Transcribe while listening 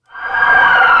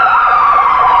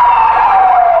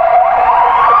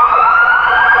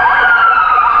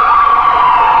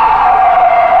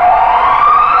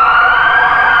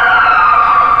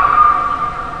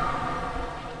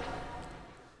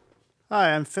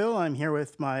Phil. I'm here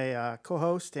with my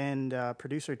co-host and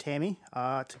producer Tammy.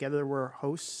 Together, we're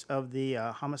hosts of the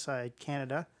Homicide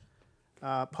Canada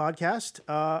podcast.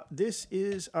 This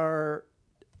is our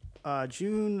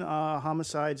June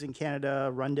Homicides in Canada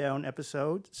rundown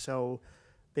episode. So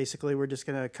basically, we're just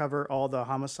going to cover all the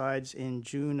homicides in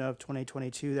June of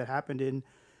 2022 that happened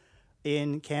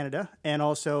in Canada, and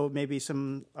also maybe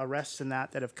some arrests and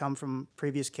that have come from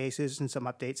previous cases and some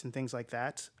updates and things like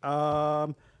that.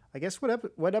 I guess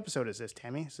what episode is this,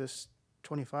 Tammy? Is this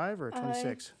 25 or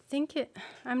 26?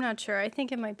 I'm not sure. I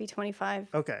think it might be 25.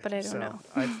 Okay. But I don't know.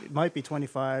 It might be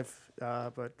 25,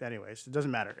 but anyways, it doesn't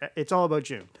matter. It's all about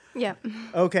June. Yeah.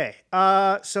 Okay.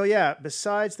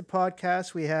 Besides the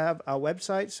podcast, we have a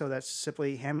website. So that's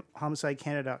simply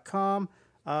homicidecanada.com.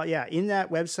 In that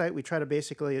website, we try to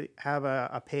basically have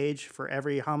a page for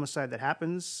every homicide that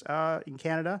happens in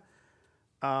Canada.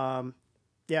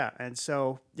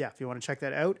 If you want to check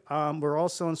that out. We're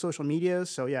also on social media.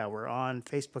 So, we're on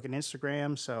Facebook and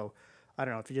Instagram. So, I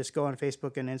don't know, if you just go on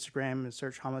Facebook and Instagram and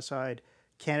search Homicide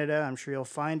Canada, I'm sure you'll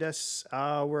find us.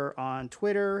 We're on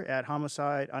Twitter at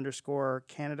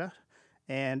homicide_Canada.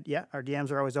 And, our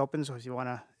DMs are always open. So, if you want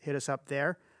to hit us up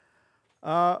there.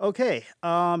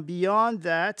 Beyond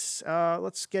that,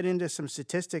 let's get into some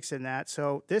statistics in that.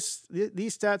 So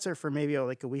these stats are for maybe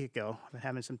like a week ago. I've been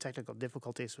having some technical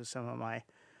difficulties with some of my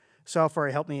software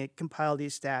to help me compile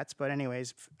these stats. But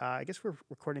anyways, I guess we're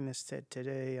recording this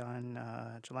today on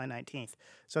July 19th.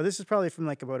 So this is probably from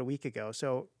like about a week ago.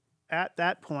 So at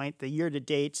that point, the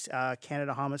year-to-date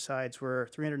Canada homicides were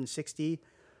 360.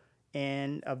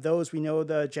 And of those, we know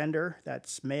the gender.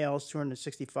 That's males,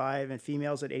 265, and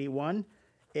females at 81.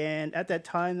 And at that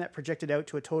time, that projected out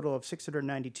to a total of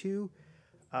 692.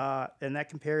 And that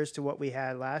compares to what we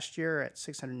had last year at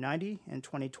 690 in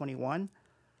 2021.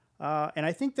 And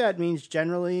I think that means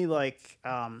generally,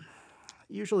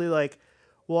 usually,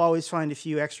 we'll always find a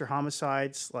few extra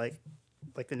homicides, like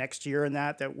the next year in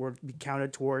that would be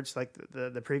counted towards, like,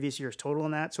 the previous year's total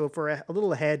in that. So if we're a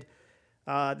little ahead,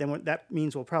 then that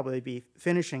means we'll probably be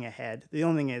finishing ahead. The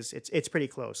only thing is it's pretty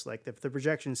close. Like the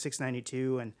projection is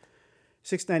 692 and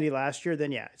 690 last year,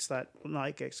 then it's not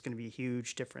like it's going to be a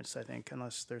huge difference, I think,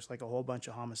 unless there's like a whole bunch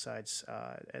of homicides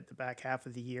at the back half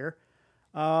of the year.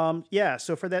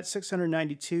 So for that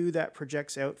 692, that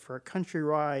projects out for a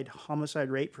countrywide homicide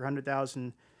rate per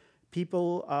 100,000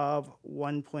 people of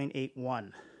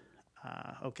 1.81.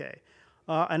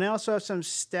 And I also have some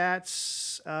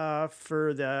stats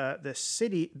for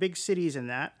the big cities in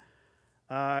that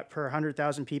per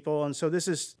 100,000 people. And so this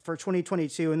is for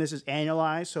 2022, and this is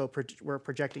annualized. So we're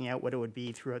projecting out what it would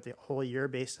be throughout the whole year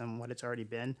based on what it's already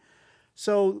been.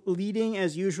 So leading,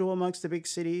 as usual, amongst the big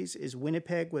cities is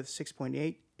Winnipeg with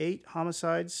 6.88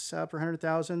 homicides per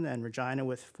 100,000, and Regina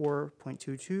with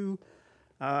 4.22,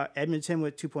 Edmonton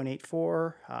with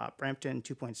 2.84, Brampton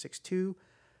 2.62,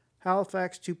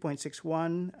 Halifax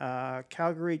 2.61,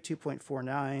 Calgary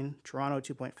 2.49, Toronto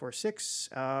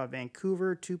 2.46,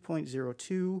 Vancouver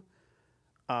 2.02,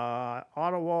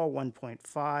 Ottawa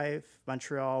 1.5,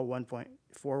 Montreal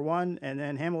 1.41, and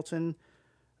then Hamilton.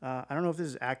 I don't know if this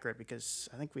is accurate because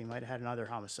I think we might have had another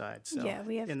homicide. So yeah,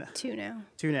 we have two now.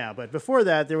 Two now, but before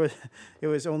that it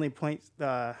was only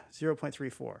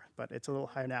 0.34, but it's a little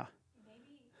higher now.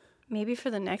 Maybe for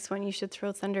the next one, you should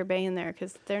throw Thunder Bay in there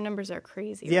because their numbers are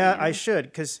crazy. Yeah, right now. I should,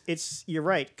 because you're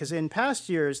right. Because in past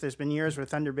years, there's been years where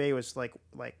Thunder Bay was like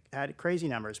had crazy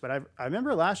numbers, but I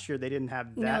remember last year they didn't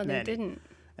have that many. No, they didn't.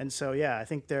 And so I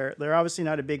think they're obviously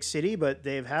not a big city, but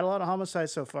they've had a lot of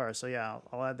homicides so far. So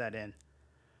I'll add that in.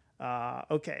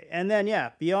 And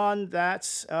then beyond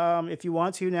that, if you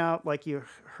want to now, like you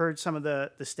heard some of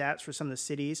the stats for some of the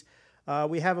cities.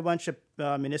 We have a bunch of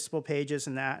municipal pages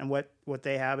and that, and what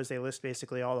they have is they list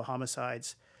basically all the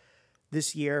homicides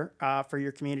this year for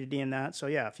your community and that. So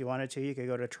if you wanted to, you could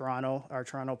go to our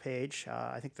Toronto page.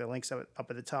 I think the link's up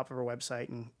at the top of our website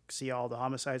and see all the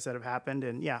homicides that have happened,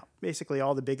 and basically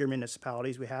all the bigger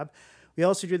municipalities we have. We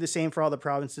also do the same for all the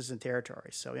provinces and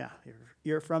territories. So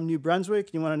you're from New Brunswick,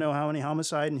 and you want to know how many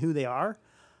homicide and who they are,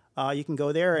 you can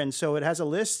go there. And so it has a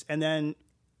list, and then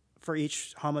for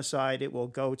each homicide, it will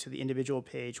go to the individual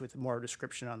page with more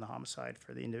description on the homicide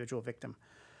for the individual victim.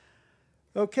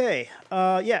 Okay,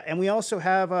 and we also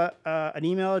have an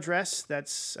email address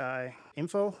that's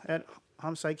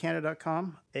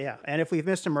info@homicidecanada.com. And if we've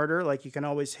missed a murder, like, you can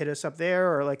always hit us up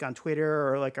there, or like on Twitter,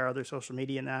 or like our other social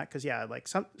media and that. Because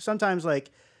sometimes give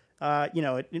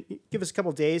us a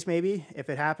couple days maybe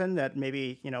if it happened that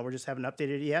maybe we just haven't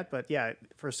updated it yet. But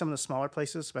for some of the smaller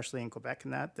places, especially in Quebec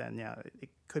and that, then it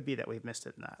could be that we've missed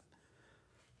it in that.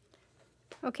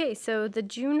 Okay, so the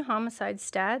June homicide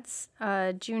stats,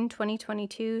 June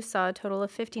 2022 saw a total of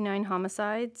 59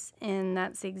 homicides, and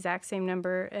that's the exact same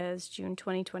number as June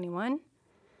 2021.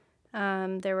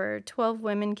 There were 12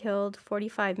 women killed,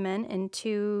 45 men, and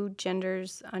 2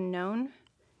 genders unknown,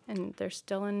 and they're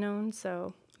still unknown,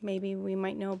 so maybe we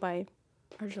might know by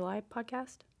our July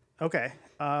podcast. Okay.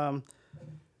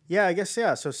 Yeah, I guess,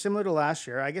 yeah. So similar to last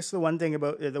year, I guess the one thing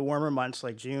about the warmer months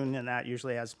like June and that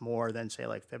usually has more than, say,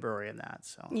 like February and that.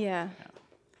 So, Yeah.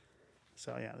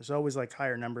 so yeah, there's always like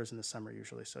higher numbers in the summer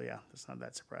usually. So, yeah, that's not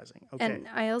that surprising. Okay. And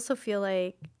I also feel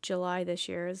like July this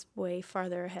year is way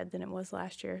farther ahead than it was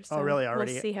last year. So Oh, really?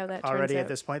 Already? We'll see how that turns already out. at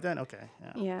this point then? Okay.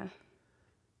 Yeah. Yeah.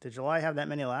 Did July have that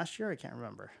many last year? I can't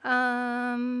remember.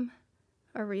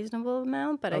 A reasonable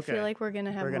amount, but I Okay. feel like we're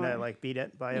gonna have We're going to more. like beat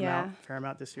it by Yeah. fair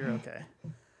amount this year? Okay.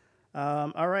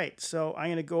 All right. So I'm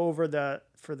going to go over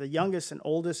for the youngest and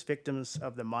oldest victims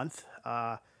of the month.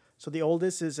 So the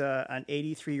oldest is an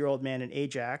 83-year-old man in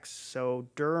Ajax. So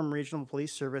Durham Regional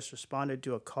Police Service responded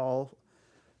to a call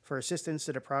for assistance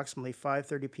at approximately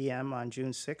 5:30 p.m. on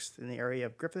June 6th in the area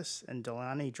of Griffiths and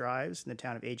Delaney Drives in the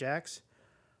town of Ajax.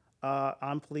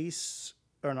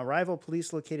 On arrival,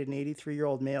 police located an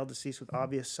 83-year-old male deceased with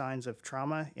obvious signs of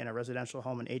trauma in a residential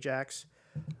home in Ajax.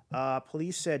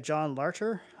 Police said John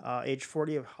Larter, age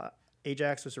 40 of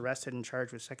Ajax, was arrested and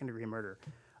charged with second-degree murder.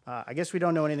 I guess we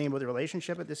don't know anything about the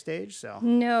relationship at this stage, so.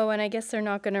 No, and I guess they're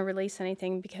not going to release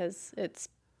anything because it's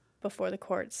before the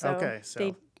court. So, Okay,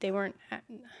 so- they weren't.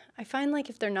 I find like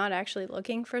if they're not actually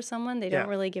looking for someone, they don't Yeah.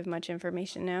 really give much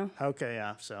information now. Okay,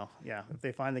 yeah. So, yeah, if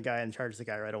they find the guy and charge the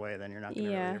guy right away, then you're not going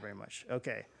to Yeah. really hear very much.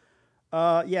 Okay.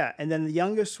 Yeah, and then the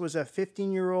youngest was a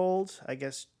 15-year-old, I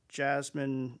guess,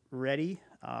 Jasmine Reddy.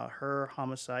 Her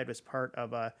homicide was part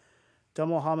of a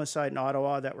double homicide in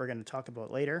Ottawa that we're going to talk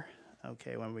about later.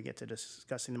 Okay, when we get to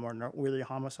discussing the more noteworthy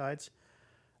homicides.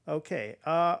 Okay,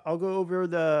 I'll go over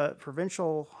the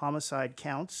provincial homicide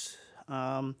counts.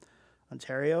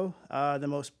 Ontario, the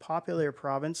most popular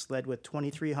province, led with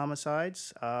 23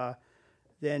 homicides.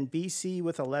 Then BC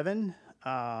with 11.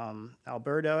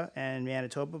 Alberta and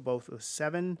Manitoba both with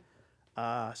 7.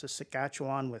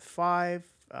 Saskatchewan with 5.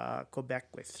 Quebec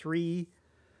with 3.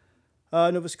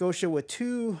 Nova Scotia with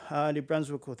 2. New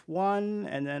Brunswick with 1.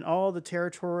 And then all the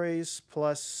territories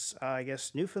plus, I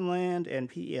guess, Newfoundland and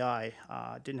PEI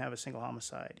didn't have a single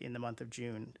homicide in the month of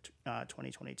June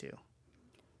 2022.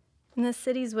 In the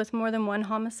cities with more than one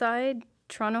homicide,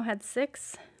 Toronto had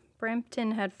 6,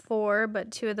 Brampton had 4,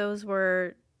 but 2 of those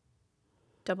were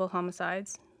double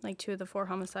homicides. Like 2 of the 4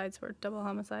 homicides were double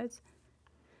homicides.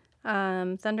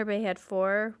 Thunder Bay had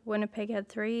 4, Winnipeg had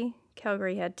 3,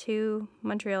 Calgary had 2,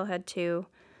 Montreal had 2,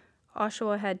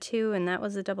 Oshawa had 2, and that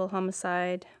was a double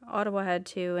homicide. Ottawa had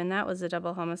 2, and that was a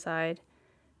double homicide.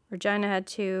 Regina had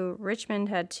 2, Richmond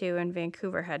had 2, and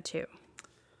Vancouver had 2.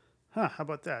 Huh, how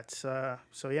about that?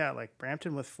 So yeah, like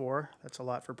Brampton with 4, that's a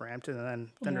lot for Brampton. And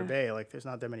then Thunder Yeah. Bay, like there's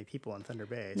not that many people in Thunder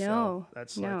Bay. No, So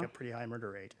that's no. like a pretty high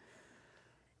murder rate.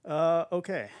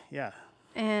 Okay, yeah.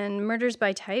 And murders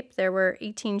by type, there were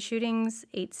 18 shootings,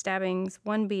 8 stabbings,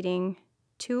 1 beating,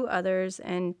 2 others,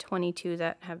 and 22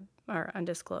 that are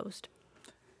undisclosed.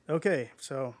 Okay,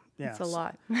 so yeah. It's a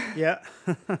lot. Yeah.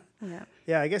 Yeah.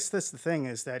 Yeah, I guess that's the thing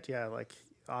is that, yeah, like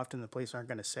often the police aren't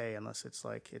going to say unless it's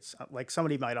like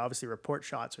somebody might obviously report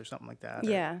shots or something like that.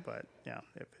 Yeah. But yeah,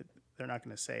 they're not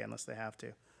going to say unless they have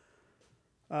to.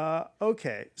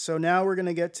 Okay, so now we're going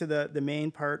to get to the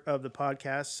main part of the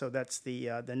podcast. So that's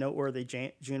the noteworthy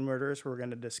June murders. We're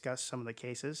going to discuss some of the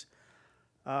cases.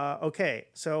 Okay,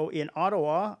 so in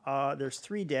Ottawa, there's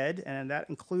 3 dead, and that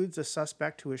includes a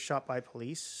suspect who was shot by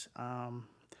police.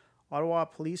 Ottawa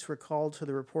police were called to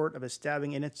the report of a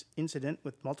stabbing incident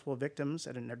with multiple victims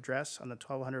at an address on the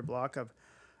 1200 block of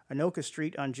Anoka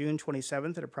Street on June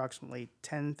 27th at approximately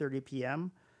 10:30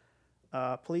 p.m.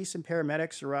 Police and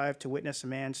paramedics arrived to witness a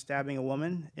man stabbing a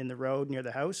woman in the road near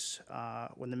the house.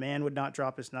 When the man would not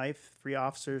drop his knife, 3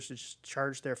 officers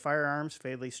discharged their firearms,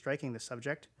 fatally striking the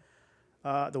subject.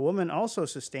 The woman also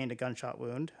sustained a gunshot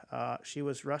wound. She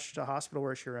was rushed to hospital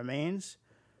where she remains.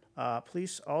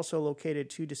 Police also located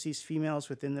 2 deceased females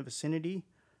within the vicinity.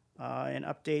 An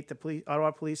update,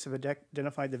 Ottawa police have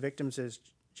identified the victims as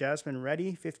Jasmine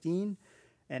Reddy, 15,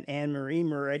 and Anne-Marie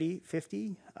Moretti,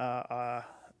 50.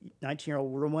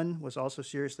 19-year-old woman was also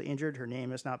seriously injured. Her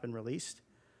name has not been released.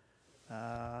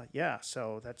 Yeah,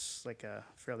 so that's like a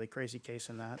fairly crazy case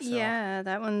in that. So. Yeah,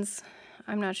 that one's,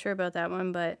 I'm not sure about that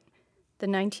one, but the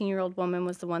 19-year-old woman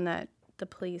was the one that the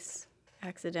police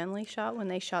accidentally shot when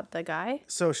they shot the guy.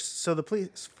 So the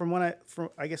police,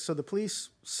 so the police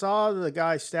saw the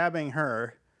guy stabbing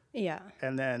her, Yeah.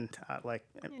 and then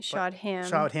Shot him.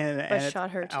 shot him, but and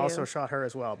shot her too. also shot her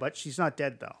as well. But she's not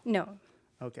dead though. No.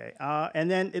 Okay. And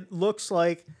then it looks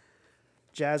like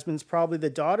Jasmine's probably the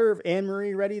daughter of Anne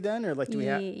Marie Reddy then, or like do we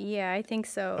have? Yeah, I think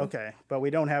so. Okay, but we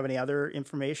don't have any other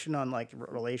information on like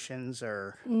relations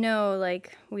or. No,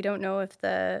 like we don't know if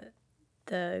the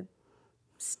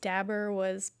stabber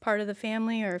was part of the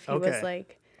family or if he was Okay.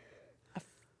 like a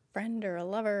friend or a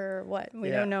lover or what. We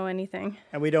Yeah. don't know anything.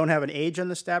 And we don't have an age on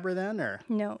the stabber then, or?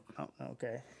 No. Oh,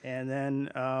 okay. And then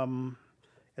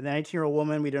the 19-year-old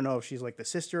woman, we don't know if she's like the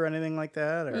sister or anything like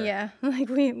that, or. Yeah, like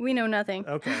we know nothing.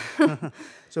 Okay.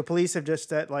 So police have just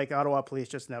said, like Ottawa police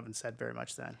just haven't said very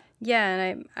much then. Yeah,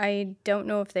 and I don't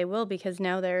know if they will because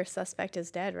now their suspect is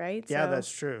dead, right? Yeah, So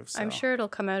that's true. So. I'm sure it'll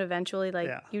come out eventually, like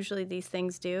Yeah. usually these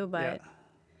things do, but Yeah.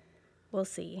 we'll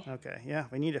see. Okay. Yeah,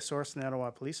 we need a source in the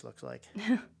Ottawa police. Looks like.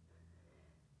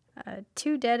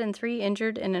 2 dead and 3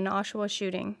 injured in an Oshawa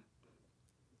shooting.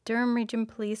 Durham Region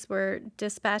Police were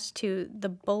dispatched to The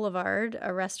Boulevard,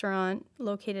 a restaurant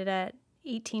located at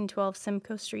 1812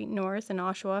 Simcoe Street North in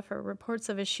Oshawa, for reports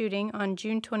of a shooting on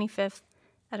June 25th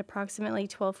at approximately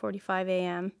 12:45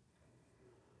 a.m.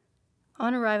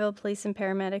 On arrival, police and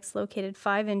paramedics located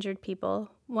 5 injured people.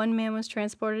 One man was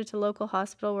transported to local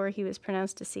hospital where he was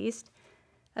pronounced deceased.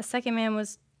 A second man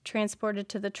was transported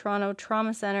to the Toronto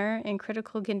Trauma Centre in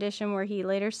critical condition where he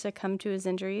later succumbed to his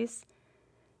injuries.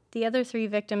 The other 3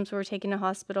 victims were taken to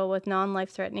hospital with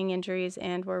non-life-threatening injuries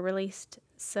and were released.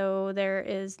 So there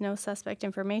is no suspect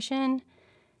information,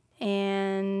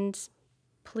 and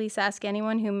police ask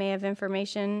anyone who may have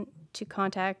information to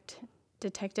contact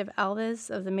Detective Alves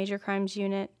of the Major Crimes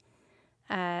Unit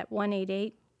at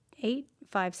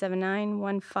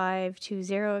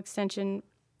 1-888-579-1520, extension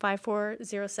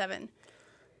 5407.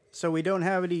 So we don't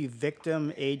have any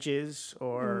victim ages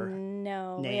or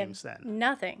No, we have names then.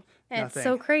 nothing. And it's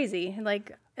Nothing. so crazy,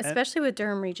 like especially with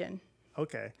Durham Region.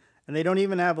 Okay. And they don't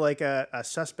even have like a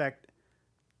suspect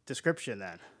description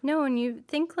then. No, and you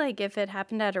think like if it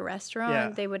happened at a restaurant, Yeah.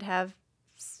 they would have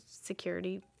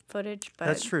security footage, but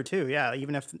That's true too. Yeah.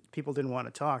 Even if people didn't want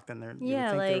to talk, then you would yeah,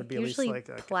 think there would like be at least usually like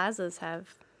a. plazas have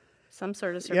some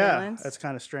sort of Yeah, surveillance. that's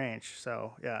kind of strange.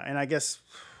 So yeah, and I guess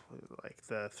like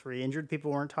the 3 injured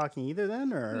people weren't talking either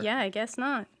then, or Yeah, I guess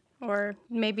not. Or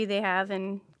maybe they have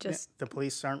and just the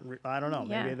police aren't. I don't know.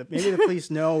 Yeah. Maybe the police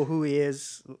know who he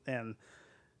is, and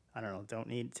I don't know. Don't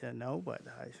need to know, but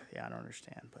I don't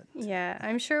understand. But yeah,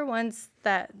 I'm sure once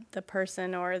that the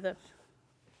person or the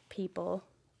people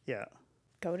yeah,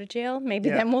 go to jail, maybe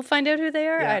Yeah. then we'll find out who they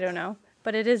are. Yeah. I don't know.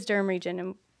 But it is Durham Region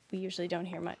and we usually don't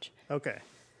hear much. okay.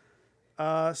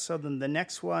 So then the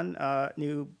next one,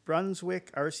 New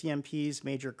Brunswick RCMP's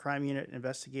Major Crime Unit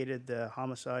investigated the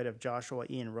homicide of Joshua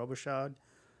Ian Robichaud.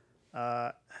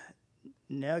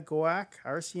 Neguac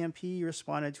RCMP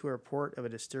responded to a report of a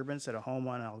disturbance at a home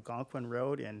on Algonquin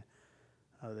Road in,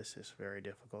 this is very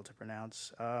difficult to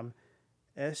pronounce,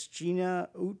 Esgina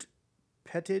Ut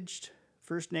Petitj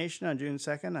First Nation on June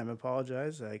 2nd. I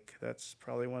apologize. That's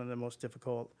probably one of the most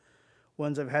difficult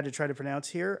ones I've had to try to pronounce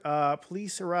here.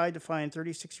 Police arrived to find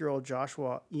 36-year-old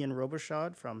Joshua Ian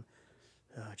Robichaud from,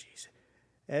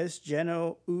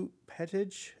 Esgeno Ut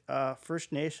Petitj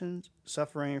First Nation,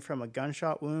 suffering from a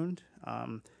gunshot wound.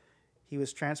 He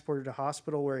was transported to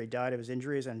hospital where he died of his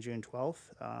injuries on June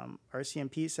 12th.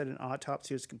 RCMP said an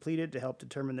autopsy was completed to help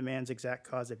determine the man's exact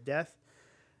cause of death,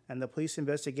 and the police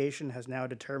investigation has now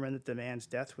determined that the man's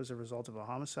death was a result of a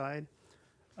homicide.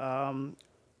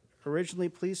 Originally,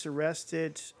 police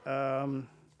arrested Dylan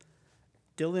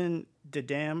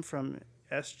Dedam from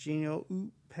Esgeno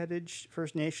Ut Petitj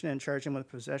First Nation and charged him with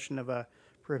possession of a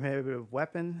prohibited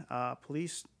weapon.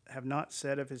 Police have not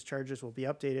said if his charges will be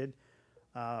updated,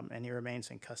 and he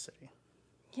remains in custody.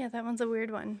 Yeah, that one's a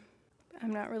weird one.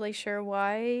 I'm not really sure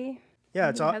why Yeah,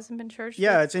 it's he all. hasn't been charged.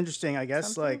 Yeah, with. it's interesting. I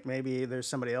guess something? like maybe there's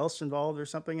somebody else involved or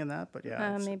something in that. But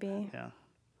yeah, Maybe. Yeah.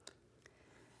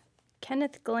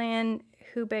 Kenneth Glenn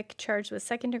Hubik charged with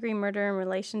second-degree murder in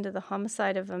relation to the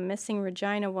homicide of a missing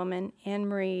Regina woman, Anne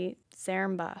Marie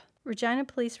Zaremba. Regina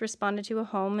police responded to a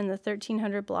home in the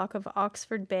 1300 block of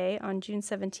Oxford Bay on June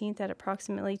 17th at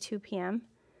approximately 2 p.m.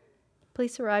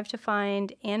 Police arrived to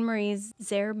find Anne Marie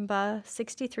Zaremba,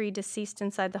 63, deceased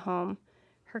inside the home.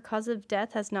 Her cause of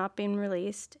death has not been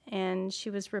released, and she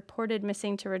was reported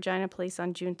missing to Regina police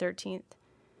on June 13th.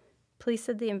 Police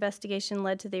said the investigation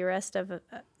led to the arrest of a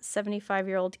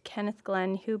 75-year-old Kenneth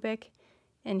Glenn Hubik,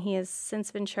 and he has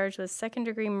since been charged with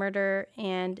second-degree murder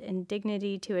and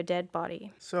indignity to a dead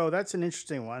body. So that's an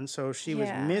interesting one. So she was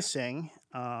Yeah. missing,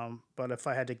 but if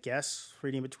I had to guess,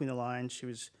 reading between the lines, she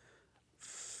was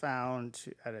found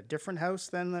at a different house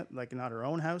then, like not her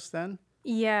own house then?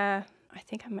 Yeah, I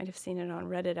think I might have seen it on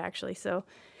Reddit actually. So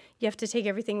you have to take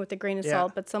everything with a grain of Yeah.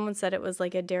 salt, but someone said it was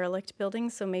like a derelict building,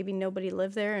 so maybe nobody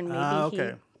lived there and maybe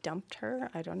Okay. he dumped her.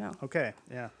 I don't know. Okay,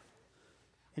 yeah.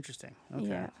 Interesting. Okay.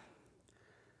 Yeah.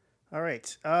 All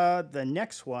right. The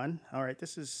next one. All right,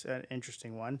 this is an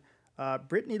interesting one.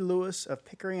 Brittany Lewis of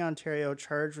Pickering, Ontario,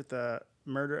 charged with the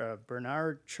murder of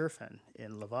Bernard Churfin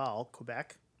in Laval,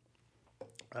 Quebec.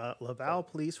 Laval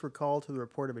police were called to the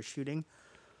report of a shooting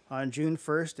on June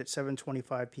 1st at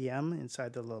 7:25 p.m.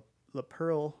 inside the La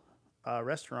Pearl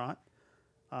restaurant.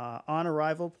 On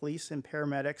arrival, police and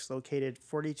paramedics located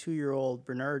 42-year-old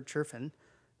Bernard Churfin,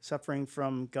 suffering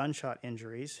from gunshot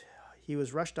injuries. He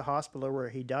was rushed to hospital where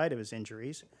he died of his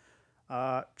injuries.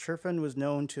 Churfin was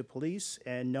known to police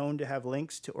and known to have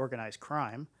links to organized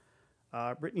crime.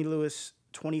 Brittany Lewis,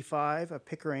 25, of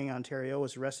Pickering, Ontario,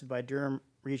 was arrested by Durham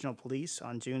Regional Police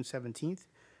on June 17th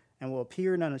and will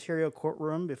appear in an Ontario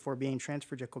courtroom before being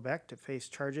transferred to Quebec to face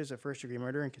charges of first-degree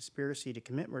murder and conspiracy to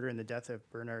commit murder in the death of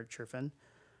Bernard Churfin.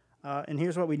 And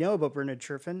here's what we know about Bernard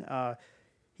Churfin.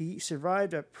 He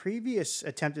survived a previous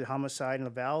attempted homicide in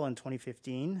Laval in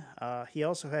 2015. He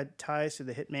also had ties to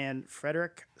the hitman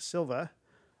Frederick Silva.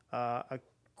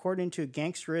 According to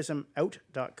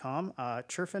gangsterismout.com,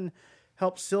 Churfin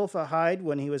helped Silva hide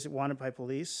when he was wanted by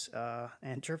police.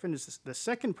 And Churfin is the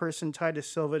second person tied to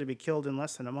Silva to be killed in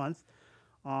less than a month.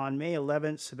 On May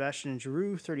 11th, Sebastian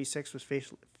Giroux, 36, was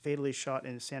fatally shot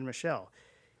in San Michel.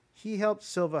 He helped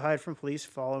Silva hide from police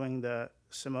following the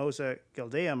Somoza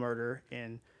Gildea murder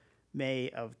in May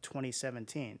of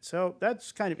 2017. So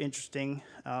that's kind of interesting.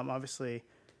 Obviously,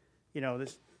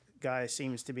 this guy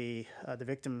seems to be, the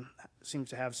victim seems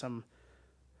to have some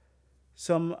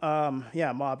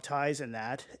mob ties in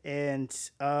that. And,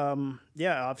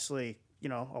 obviously,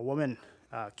 a woman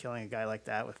killing a guy like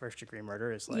that with first-degree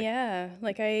murder is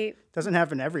doesn't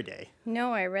happen every day.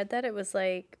 No, I read that it was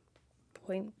like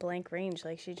point blank range.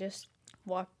 Like she just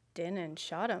walked in and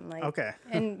shot him. Okay.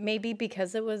 And maybe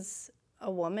because it was a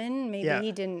woman, maybe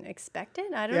he didn't expect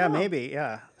it. I don't know. Yeah, maybe.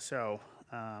 Yeah. So,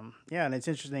 and it's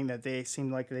interesting that they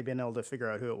seemed like they've been able to figure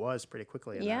out who it was pretty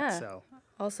quickly. So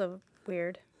also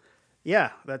weird.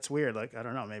 Yeah, that's weird. Like, I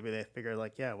don't know. Maybe they figured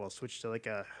we'll switch to like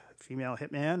a female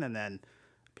hitman, and then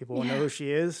people will know who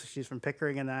she is. She's from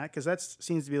Pickering and that, because that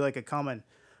seems to be like a common.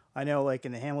 I know, like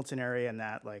in the Hamilton area and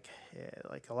that, like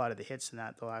a lot of the hits and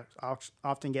that, they'll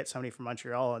often get somebody from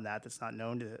Montreal and that's not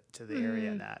known to the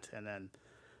area and that,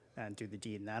 and do the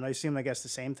deed and that. And I assume, I guess the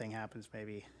same thing happens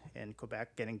maybe in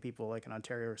Quebec, getting people like in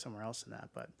Ontario or somewhere else in that.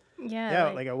 But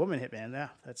like a woman hitman,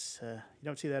 that's you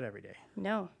don't see that every day.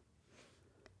 No.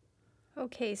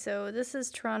 Okay, so this is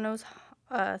Toronto's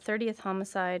 30th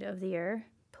homicide of the year.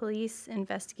 Police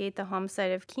investigate the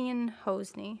homicide of Cian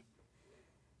Hosney.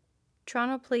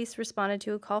 Toronto police responded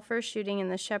to a call for a shooting in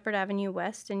the Shepherd Avenue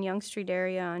West and Yonge Street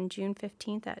area on June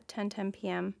 15th at 10:10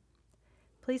 p.m.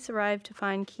 Police arrived to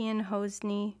find Cian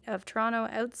Hosney of Toronto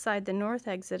outside the north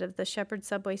exit of the Shepherd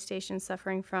subway station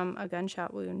suffering from a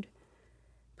gunshot wound.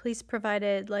 Police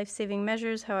provided life-saving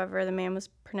measures, however, the man was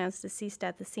pronounced deceased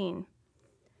at the scene.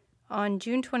 On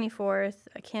June 24th,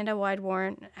 a Canada-wide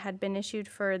warrant had been issued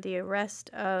for the arrest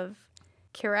of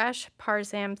Kirash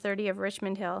Parzam, 30, of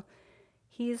Richmond Hill.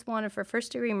 He's wanted for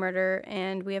first-degree murder,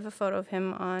 and we have a photo of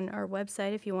him on our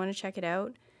website if you want to check it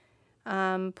out.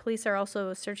 Police are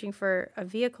also searching for a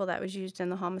vehicle that was used in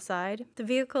the homicide. The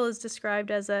vehicle is described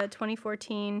as a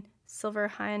 2014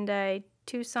 silver Hyundai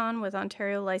Tucson with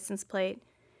Ontario license plate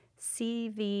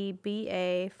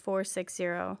CVBA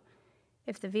 460.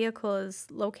 If the vehicle is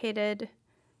located,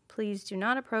 please do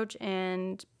not approach,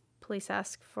 and police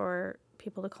ask for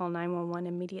people to call 911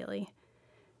 immediately.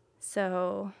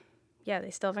 So, they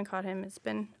still haven't caught him. It's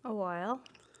been a while.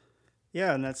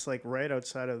 Yeah, and that's like right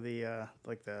outside of the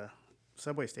the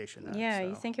subway station.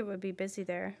 You think it would be busy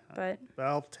there, but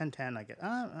 10:10. I guess.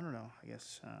 I don't know. I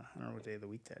guess I don't know what day of the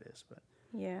week that is, but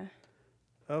yeah.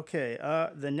 Okay,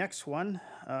 the next one,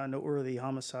 noteworthy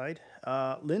homicide.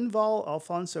 Linval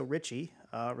Alfonso Ritchie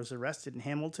was arrested in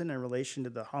Hamilton in relation to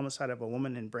the homicide of a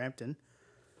woman in Brampton.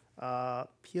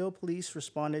 Peel police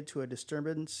responded to a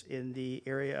disturbance in the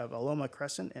area of Aloma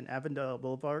Crescent and Avondale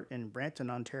Boulevard in Brampton,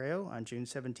 Ontario on June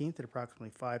 17th at approximately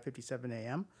 5:57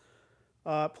 a.m.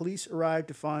 Police arrived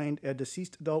to find a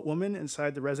deceased adult woman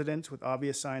inside the residence with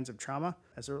obvious signs of trauma.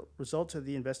 As a result of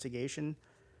the investigation,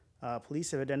 police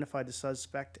have identified the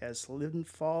suspect as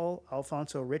Linval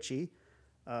Alfonso Ritchie,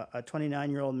 a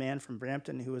 29-year-old man from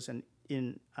Brampton who was in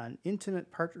an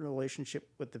intimate partner relationship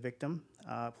with the victim.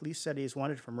 Police said he is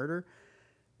wanted for murder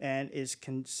and is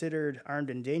considered armed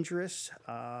and dangerous.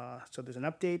 So there's an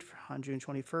update on June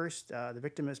 21st. The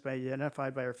victim has been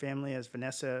identified by her family as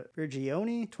Vanessa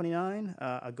Virgioni, 29.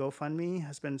 A GoFundMe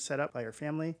has been set up by her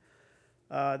family.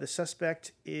 The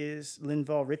suspect is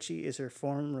Linval Ritchie, is her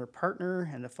former partner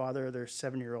and the father of their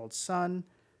 7-year-old son.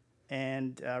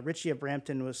 And Ritchie of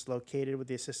Brampton was located with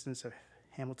the assistance of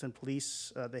Hamilton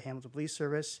Police, the Hamilton Police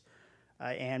Service,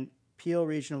 and Peel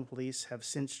Regional Police have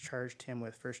since charged him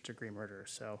with first-degree murder.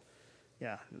 So,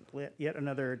 yeah, yet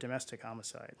another domestic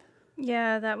homicide.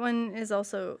 Yeah, that one is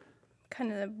also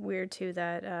kind of weird, too,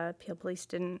 that Peel Police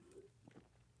didn't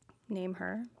name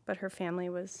her, but her family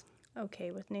was okay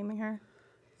with naming her.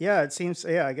 Yeah, it seems,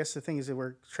 yeah, I guess the thing is that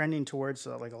we're trending towards,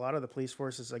 like, a lot of the police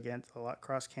forces, again, a lot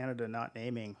across Canada not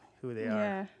naming who they are.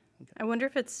 Yeah. I wonder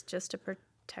if it's just to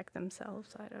protect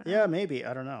themselves. I don't know. Yeah, maybe.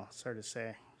 I don't know. It's hard to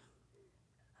say.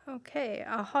 Okay,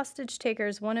 a hostage taker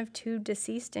is one of 2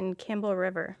 deceased in Campbell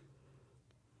River.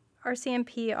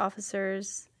 RCMP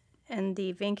officers and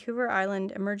the Vancouver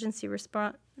Island Emergency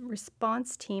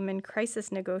Response Team and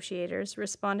crisis negotiators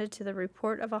responded to the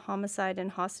report of a homicide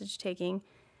and hostage taking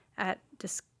at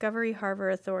Discovery Harbour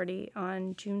Authority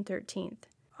on June 13th.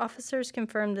 Officers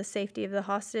confirmed the safety of the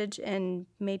hostage and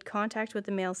made contact with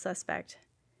the male suspect.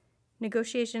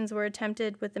 Negotiations were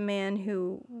attempted with the man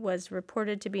who was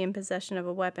reported to be in possession of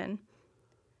a weapon.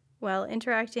 While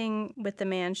interacting with the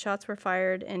man, shots were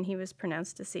fired and he was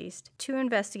pronounced deceased. 2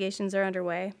 investigations are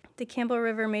underway. The Campbell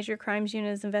River Major Crimes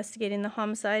Unit is investigating the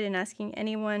homicide and asking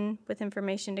anyone with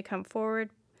information to come forward,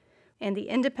 and the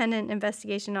Independent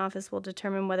Investigation Office will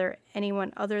determine whether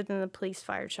anyone other than the police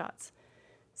fired shots.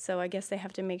 So I guess they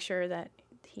have to make sure that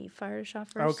he fired a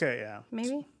shot first. Okay, yeah.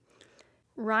 Maybe?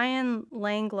 Ryan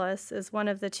Langlois is one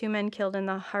of the 2 men killed in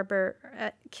the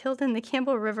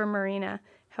Campbell River Marina.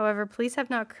 However, police have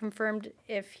not confirmed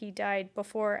if he died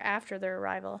before or after their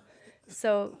arrival.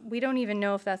 So we don't even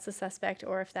know if that's the suspect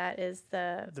or if that is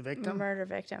the victim? Murder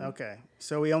victim. Okay,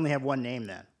 so we only have one name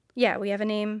then. Yeah, we have a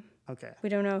name. Okay. We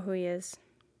don't know who he is,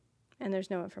 and there's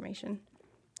no information.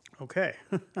 Okay.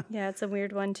 Yeah, it's a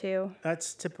weird one too.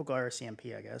 That's typical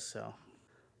RCMP, I guess, so.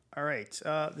 All right,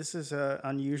 this is an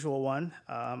unusual one.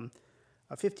 A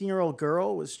 15-year-old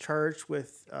girl was charged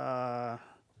with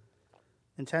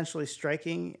intentionally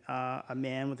striking a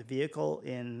man with a vehicle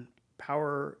in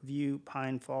Power View,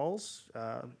 Pine Falls.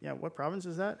 Yeah, what province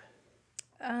is that?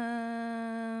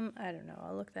 I don't know.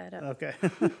 I'll look that up. Okay.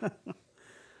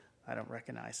 I don't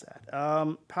recognize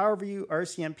that. Power View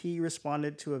RCMP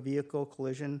responded to a vehicle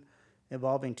collision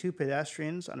involving 2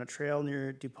 pedestrians on a trail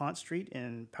near DuPont Street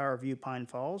in Power View, Pine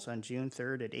Falls on June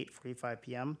 3rd at 8:45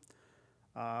 p.m.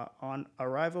 On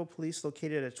arrival, police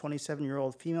located a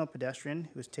 27-year-old female pedestrian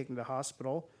who was taken to the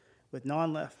hospital with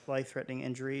non-life-threatening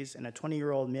injuries, and a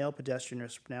 20-year-old male pedestrian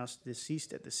was pronounced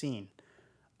deceased at the scene.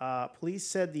 Police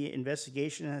said the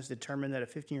investigation has determined that a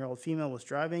 15-year-old female was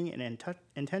driving and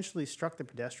intentionally struck the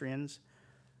pedestrians.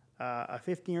 A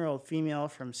 15-year-old female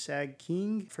from Sag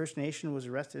King First Nation was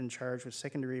arrested and charged with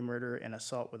second-degree murder and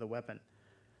assault with a weapon.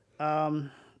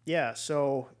 Every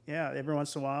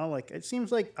once in a while, like it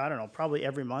seems like, I don't know, probably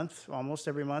every month, almost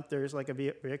every month, there's like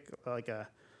a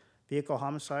vehicle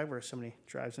homicide where somebody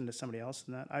drives into somebody else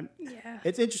and that.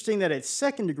 It's interesting that it's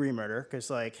second-degree murder because,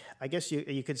 like, I guess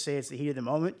you could say it's the heat of the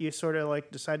moment. You sort of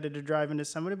like decided to drive into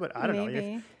somebody, but I don't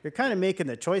know. You're kind of making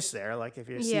the choice there. Like if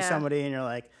you see somebody and you're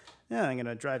like, yeah, I'm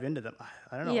gonna drive into them.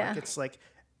 I don't know. Yeah. Like it's like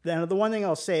the one thing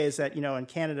I'll say is that in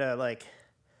Canada, like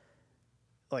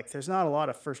there's not a lot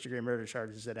of first-degree murder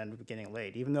charges that end up getting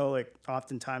laid, even though like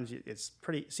oftentimes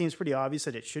seems pretty obvious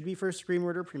that it should be first-degree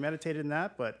murder, premeditated in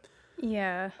that, but.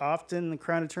 Yeah. Often the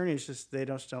Crown attorneys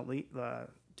don't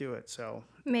do it. So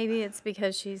maybe it's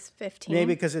because she's 15.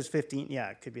 Maybe because it's 15. Yeah,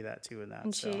 it could be that too. In that,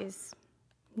 and she's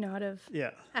not of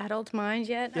yeah. adult mind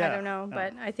yet. Yeah. I don't know,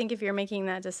 but I think if you're making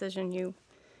that decision, you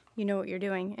know what you're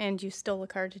doing, and you stole a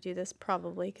car to do this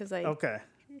probably because okay,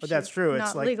 but that's true.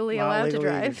 It's like legally allowed to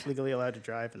drive. Legally allowed to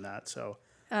drive in that. So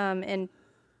and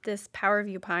this Power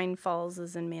View Pine Falls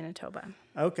is in Manitoba.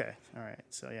 Okay, all right.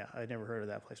 So yeah, I'd never heard of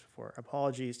that place before.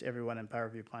 Apologies to everyone in Power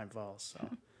View Pine Falls. So.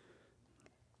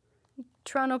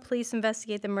 Toronto police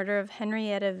investigate the murder of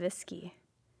Henrietta Visky.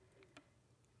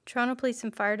 Toronto Police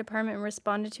and Fire Department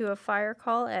responded to a fire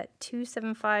call at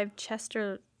 275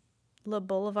 Chester Le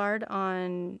Boulevard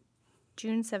on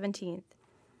June 17th.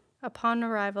 Upon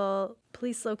arrival,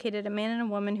 police located a man and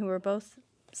a woman who were both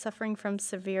suffering from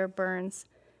severe burns.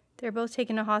 They were both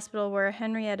taken to hospital where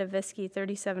Henrietta Visky,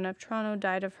 37, of Toronto,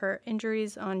 died of her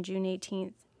injuries on June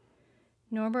 18th.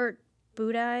 Norbert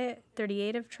Budai,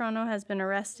 38 of Toronto, has been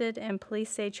arrested, and police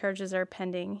say charges are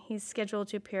pending. He's scheduled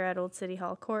to appear at Old City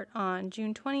Hall Court on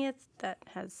June 20th. That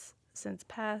has since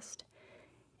passed.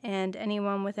 And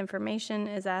anyone with information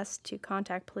is asked to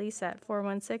contact police at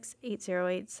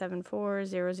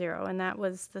 416-808-7400. And that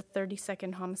was the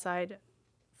 32nd homicide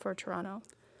for Toronto.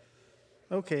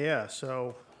 Okay, yeah.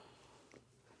 So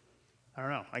I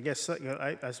don't know. I guess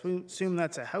I assume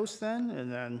that's a house then,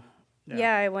 and then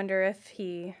Yeah, I wonder if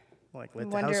he like lit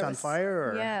the house on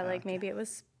fire, or yeah, like maybe it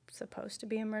was supposed to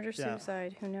be a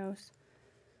murder-suicide. Who knows?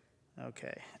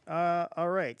 Okay. All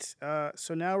right.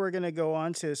 So now we're going to go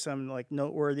on to some like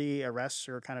noteworthy arrests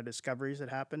or kind of discoveries that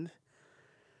happened.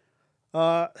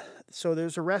 So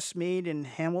there's arrests made in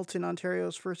Hamilton,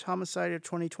 Ontario's first homicide of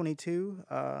 2022.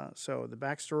 So the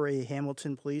backstory: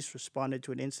 Hamilton police responded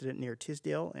to an incident near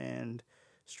Tisdale and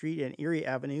Street and Erie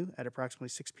Avenue at approximately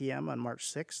 6 p.m. on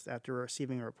March 6th after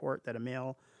receiving a report that a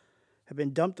male had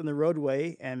been dumped on the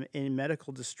roadway and in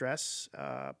medical distress.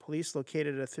 Police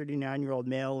located a 39-year-old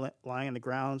male lying on the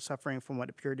ground, suffering from what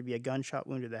appeared to be a gunshot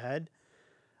wound to the head.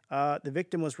 The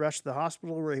victim was rushed to the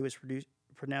hospital, where he was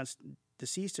pronounced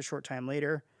deceased a short time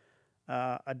later.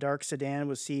 A dark sedan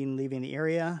was seen leaving the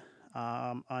area.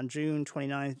 On June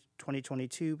 29,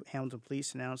 2022, Hamilton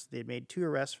police announced they had made 2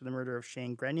 arrests for the murder of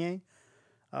Shane Grenier.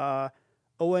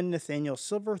 Owen Nathaniel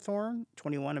Silverthorne,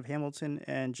 21 of Hamilton,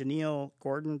 and Janelle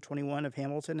Gordon, 21 of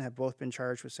Hamilton, have both been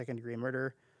charged with second-degree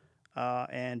murder,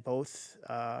 and both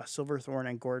Silverthorne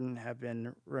and Gordon have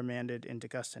been remanded into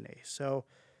custody. So,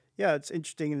 yeah, it's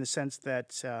interesting in the sense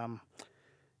that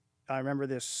I remember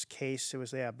this case. It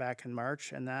was back in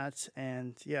March, and that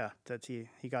he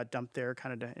got dumped there,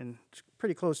 kind of in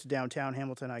pretty close to downtown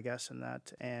Hamilton, I guess, and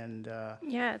that, and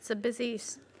yeah, it's a busy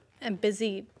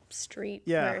street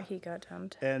where he got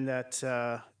dumped. And that,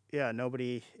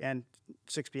 nobody, and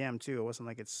 6 p.m. too. It wasn't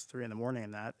like it's 3 a.m.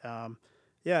 and that.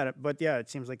 It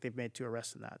seems like they've made 2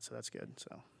 arrests in that, so that's good.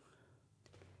 So.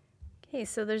 Okay,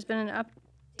 so there's been an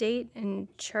update in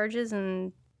charges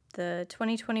in the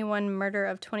 2021 murder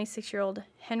of 26-year-old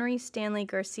Henry Stanley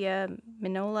Garcia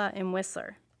Minola in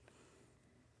Whistler.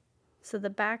 So the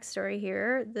backstory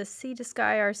here: the Sea to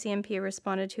Sky RCMP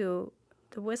responded to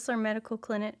the Whistler Medical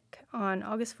Clinic on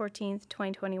August 14th,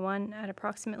 2021 at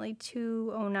approximately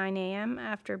 2:09 a.m.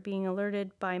 after being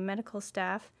alerted by medical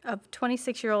staff of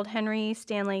 26-year-old Henry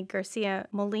Stanley Garcia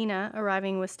Molina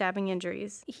arriving with stabbing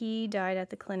injuries. He died at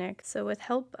the clinic. So with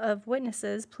help of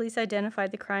witnesses, police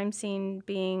identified the crime scene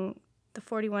being the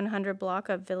 4100 block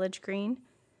of Village Green.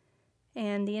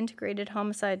 And the Integrated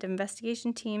Homicide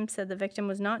Investigation Team said the victim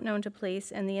was not known to police,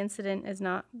 and the incident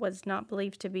was not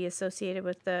believed to be associated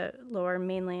with the Lower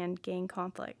Mainland gang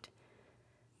conflict.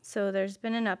 So there's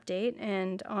been an update,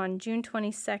 and on June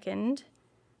 22nd,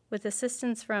 with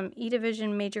assistance from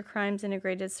E-Division Major Crimes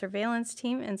Integrated Surveillance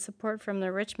Team and support from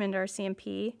the Richmond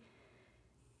RCMP,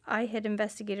 IHIT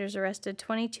investigators arrested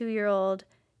 22-year-old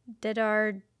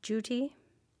Dedar Juti.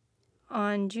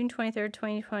 On June 23,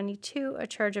 2022, a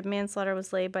charge of manslaughter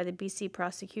was laid by the BC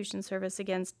Prosecution Service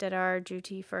against Dedar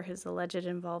Juti for his alleged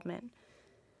involvement.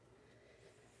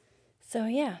 So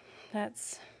yeah,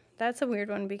 that's a weird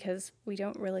one because we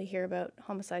don't really hear about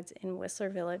homicides in Whistler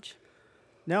Village.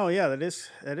 No, yeah, that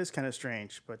is kind of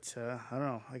strange, but I don't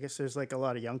know. I guess there's like a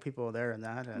lot of young people there in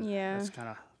that, and that's kind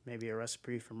of maybe a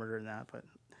recipe for murder in that, but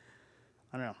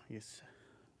I don't know. You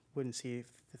wouldn't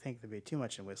think there'd be too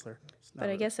much in Whistler. But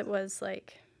I guess it was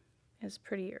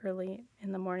pretty early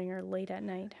in the morning or late at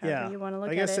night, however you want to look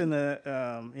at it. I guess in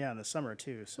the summer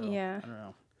too, so I don't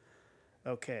know.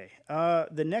 Okay.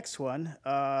 The next one,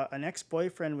 an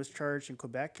ex-boyfriend was charged in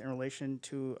Quebec in relation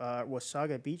to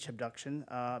Wasaga Beach abduction.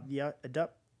 The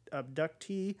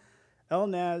abductee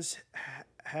Elnaz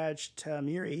Haj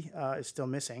Tamiri is still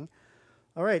missing.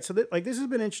 All right, so this has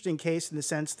been an interesting case in the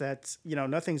sense that,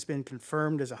 nothing's been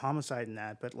confirmed as a homicide in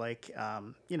that, but a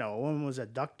woman was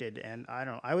abducted, and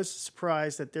I was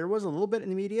surprised that there was a little bit in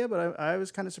the media, but I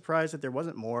was kind of surprised that there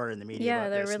wasn't more in the media. Yeah,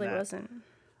 there really wasn't.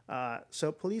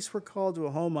 So police were called to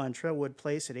a home on Trailwood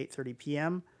Place at 8:30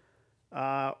 p.m.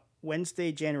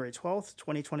 Wednesday, January 12th,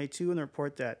 2022, and the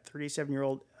report that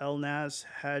 37-year-old Elnaz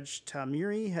Haj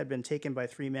Tamiri had been taken by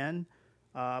 3 men.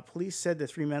 Police said the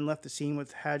 3 men left the scene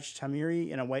with Haj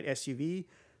Tamiri in a white SUV,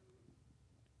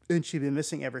 and she'd been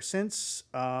missing ever since.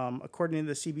 According to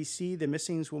the CBC, the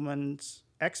missing woman's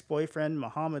ex-boyfriend,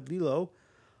 Mohammed Lilo,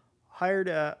 hired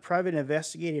a private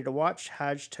investigator to watch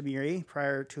Haj Tamiri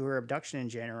prior to her abduction in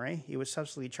January. He was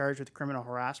subsequently charged with criminal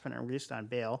harassment and released on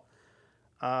bail.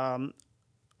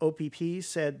 OPP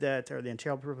said that, or the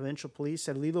Ontario Provincial Police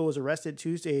said Lilo was arrested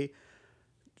Tuesday,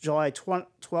 July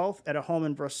 12th at a home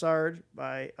in Brossard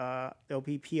by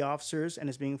LPP officers and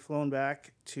is being flown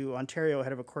back to Ontario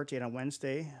ahead of a court date on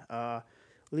Wednesday.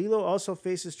 Lilo also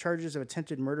faces charges of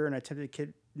attempted murder and attempted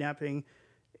kidnapping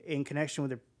in connection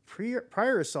with a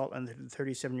prior assault on the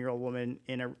 37-year-old woman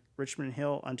in a Richmond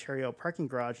Hill, Ontario parking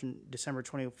garage on December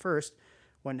 21st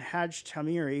when Haj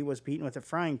Tamiri was beaten with a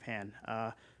frying pan.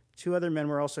 2 other men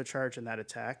were also charged in that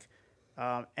attack.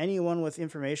 Anyone with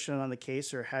information on the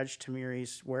case or Haj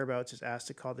Tamiri's whereabouts is asked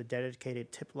to call the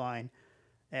dedicated tip line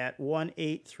at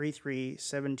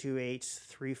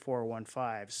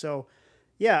 1-833-728-3415. So,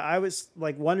 yeah, I was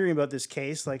like wondering about this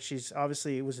case. Like, she's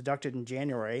obviously was abducted in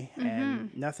January, and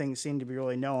nothing seemed to be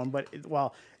really known. But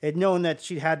it known that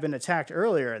she had been attacked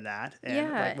earlier in that,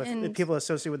 and with people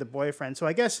associated with the boyfriend. So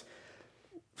I guess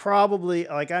probably,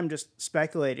 like, I'm just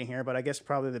speculating here, but I guess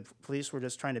probably the police were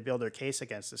just trying to build their case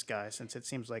against this guy, since it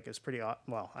seems like it's pretty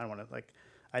well. I don't want to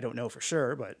I don't know for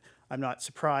sure, but I'm not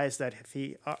surprised that if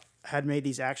he had made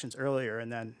these actions earlier,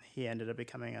 and then he ended up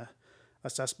becoming a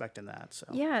suspect in that. So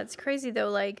yeah, it's crazy though.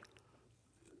 Like,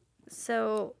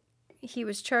 so he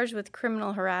was charged with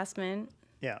criminal harassment.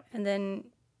 Yeah. And then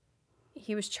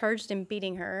he was charged in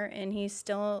beating her, and he's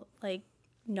still like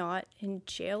not in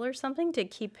jail or something to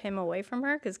keep him away from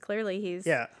her, because clearly he's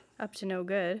up to no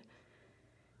good.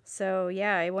 So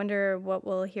yeah, I wonder what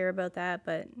we'll hear about that.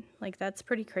 But like, that's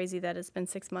pretty crazy that it's been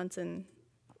 6 months and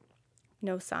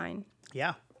no sign.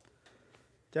 Yeah,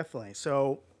 definitely.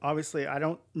 So obviously, I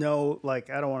don't know, like,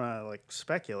 I don't want to, like,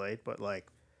 speculate, but, like,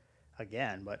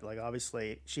 again, but, like,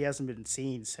 obviously, she hasn't been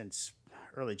seen since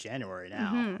early January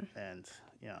now, and,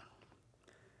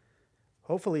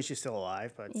 hopefully she's still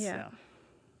alive, but, yeah.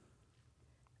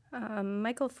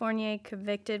 Michael Fournier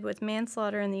convicted with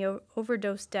manslaughter in the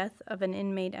overdose death of an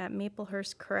inmate at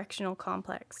Maplehurst Correctional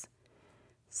Complex.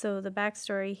 So the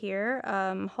backstory here,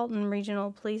 Halton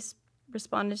Regional Police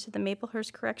responded to the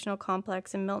Maplehurst Correctional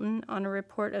Complex in Milton on a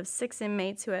report of 6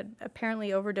 inmates who had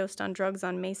apparently overdosed on drugs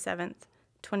on May 7th,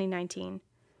 2019.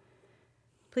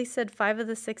 Police said 5 of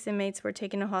the 6 inmates were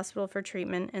taken to hospital for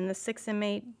treatment, and the 6th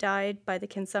inmate died by the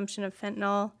consumption of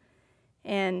fentanyl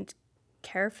and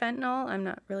carfentanil. I'm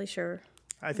not really sure.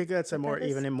 I think that's sort of an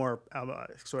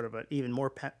even more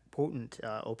potent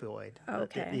opioid,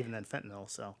 even than fentanyl.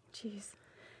 So, jeez.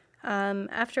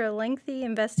 After a lengthy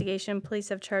investigation, police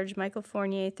have charged Michael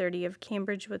Fournier, 30, of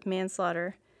Cambridge with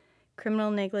manslaughter, criminal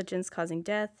negligence causing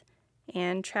death,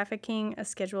 and trafficking a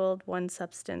Schedule I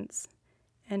substance.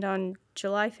 And on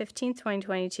July 15,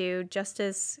 2022,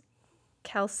 Justice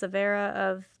Calsavera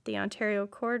of the Ontario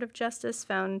Court of Justice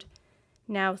found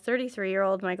now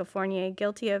 33-year-old Michael Fournier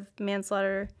guilty of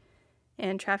manslaughter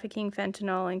and trafficking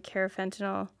fentanyl and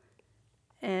carfentanil.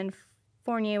 And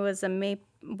Fournier was an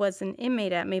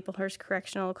inmate at Maplehurst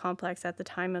Correctional Complex at the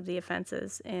time of the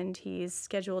offenses, and he's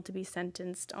scheduled to be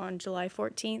sentenced on July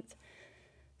 14th.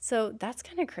 So that's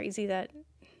kind of crazy that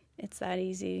it's that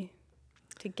easy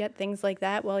to get things like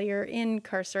that while you're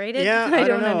incarcerated. Yeah, I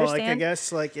don't know. Understand. Like, I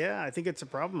guess, like, yeah, I think it's a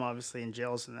problem, obviously, in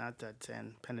jails and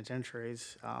and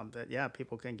penitentiaries, that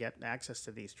people can get access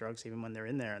to these drugs even when they're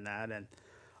in there and that. And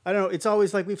I don't know. It's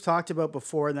always like we've talked about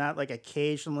before, and that, like,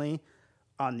 occasionally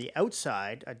on the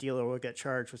outside, a dealer will get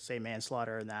charged with, say,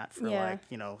 manslaughter and that for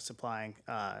supplying,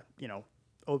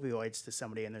 opioids to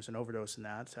somebody, and there's an overdose in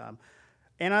that.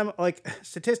 And I'm like,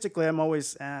 statistically, I'm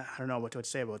always, I don't know what to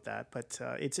say about that, but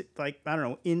it's like, I don't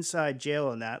know, inside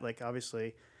jail and that, like,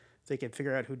 obviously, if they can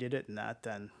figure out who did it and that,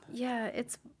 then. Yeah,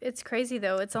 it's crazy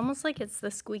though. It's almost like it's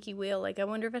the squeaky wheel. Like, I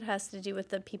wonder if it has to do with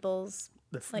the people's,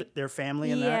 their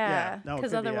family and that. Yeah,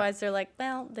 because otherwise they're like,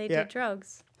 well, they did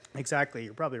drugs. Exactly.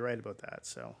 You're probably right about that.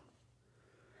 So.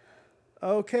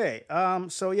 Okay. I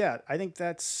think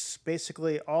that's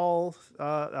basically all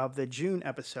of the June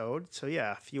episode. So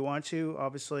yeah, if you want to,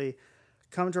 obviously,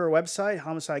 come to our website,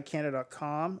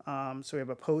 homicidecanada.com. So we have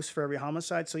a post for every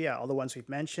homicide. So yeah, all the ones we've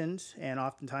mentioned, and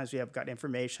oftentimes we have got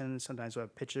information. Sometimes we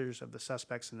have pictures of the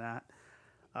suspects and that,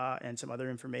 and some other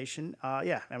information.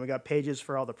 And we got pages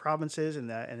for all the provinces and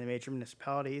the major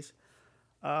municipalities.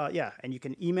 And you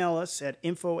can email us at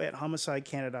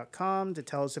info@homicidecanada.com to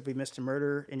tell us if we missed a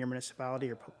murder in your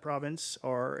municipality or province,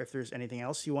 or if there's anything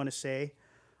else you want to say.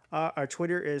 Our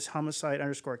Twitter is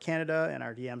homicide_Canada, and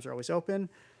our DMs are always open.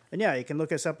 And yeah, you can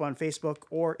look us up on Facebook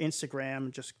or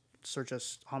Instagram. Just search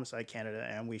us Homicide Canada,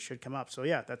 and we should come up. So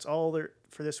yeah, that's all there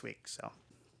for this week. So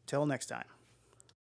till next time.